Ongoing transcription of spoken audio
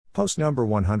Post number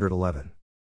 111.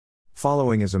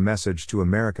 Following is a message to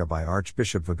America by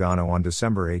Archbishop Vigano on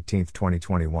December 18,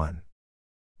 2021.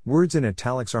 Words in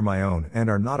italics are my own and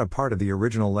are not a part of the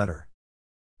original letter.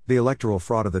 The electoral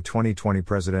fraud of the 2020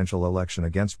 presidential election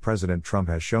against President Trump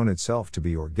has shown itself to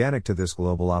be organic to this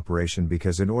global operation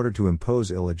because in order to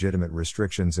impose illegitimate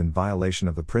restrictions in violation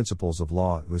of the principles of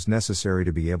law, it was necessary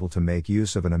to be able to make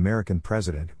use of an American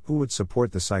president who would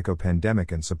support the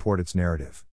psycho-pandemic and support its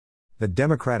narrative. The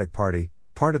Democratic Party,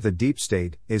 part of the deep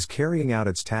state, is carrying out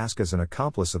its task as an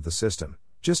accomplice of the system,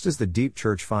 just as the deep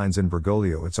church finds in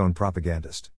Bergoglio its own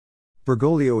propagandist.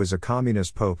 Bergoglio is a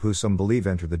communist pope who some believe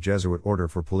entered the Jesuit order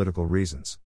for political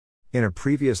reasons. In a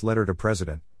previous letter to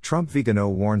President Trump, Vigano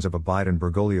warns of a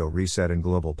Biden-Bergoglio reset in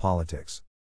global politics.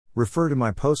 Refer to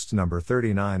my posts number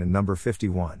 39 and number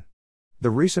 51. The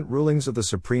recent rulings of the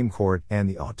Supreme Court and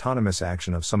the autonomous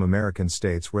action of some American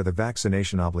states where the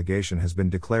vaccination obligation has been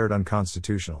declared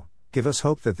unconstitutional give us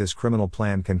hope that this criminal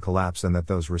plan can collapse and that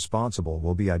those responsible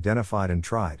will be identified and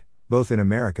tried, both in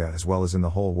America as well as in the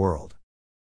whole world.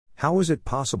 How is it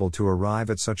possible to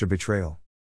arrive at such a betrayal?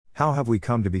 How have we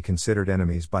come to be considered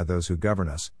enemies by those who govern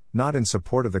us, not in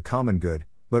support of the common good,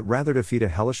 but rather to feed a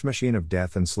hellish machine of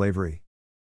death and slavery?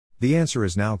 The answer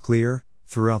is now clear: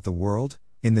 throughout the world,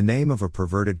 in the name of a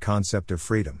perverted concept of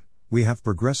freedom, we have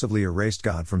progressively erased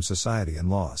God from society and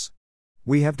laws.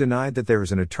 We have denied that there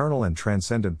is an eternal and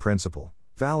transcendent principle,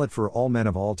 valid for all men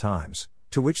of all times,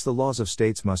 to which the laws of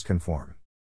states must conform.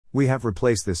 We have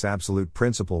replaced this absolute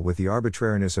principle with the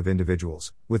arbitrariness of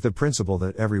individuals, with the principle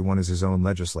that everyone is his own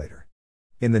legislator.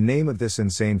 In the name of this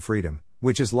insane freedom,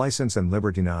 which is license and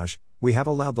libertinage, we have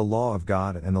allowed the law of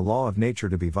God and the law of nature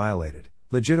to be violated,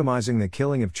 legitimizing the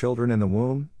killing of children in the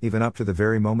womb, even up to the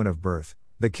very moment of birth,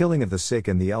 the killing of the sick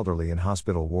and the elderly in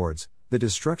hospital wards, the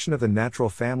destruction of the natural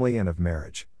family and of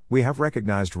marriage. We have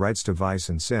recognized rights to vice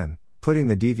and sin, putting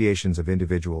the deviations of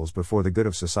individuals before the good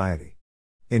of society.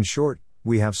 In short,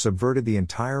 we have subverted the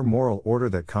entire moral order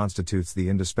that constitutes the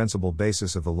indispensable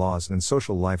basis of the laws and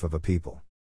social life of a people.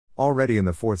 Already in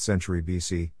the 4th century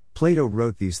BC, Plato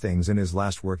wrote these things in his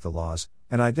last work, The Laws,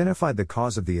 and identified the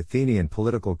cause of the Athenian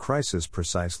political crisis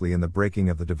precisely in the breaking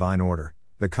of the divine order,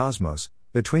 the cosmos,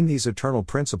 between these eternal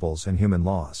principles and human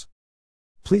laws.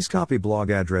 Please copy blog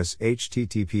address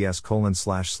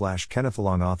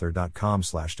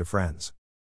https://kennethalongauthor.com/to friends.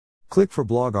 Click for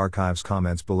blog archives.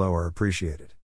 Comments below are appreciated.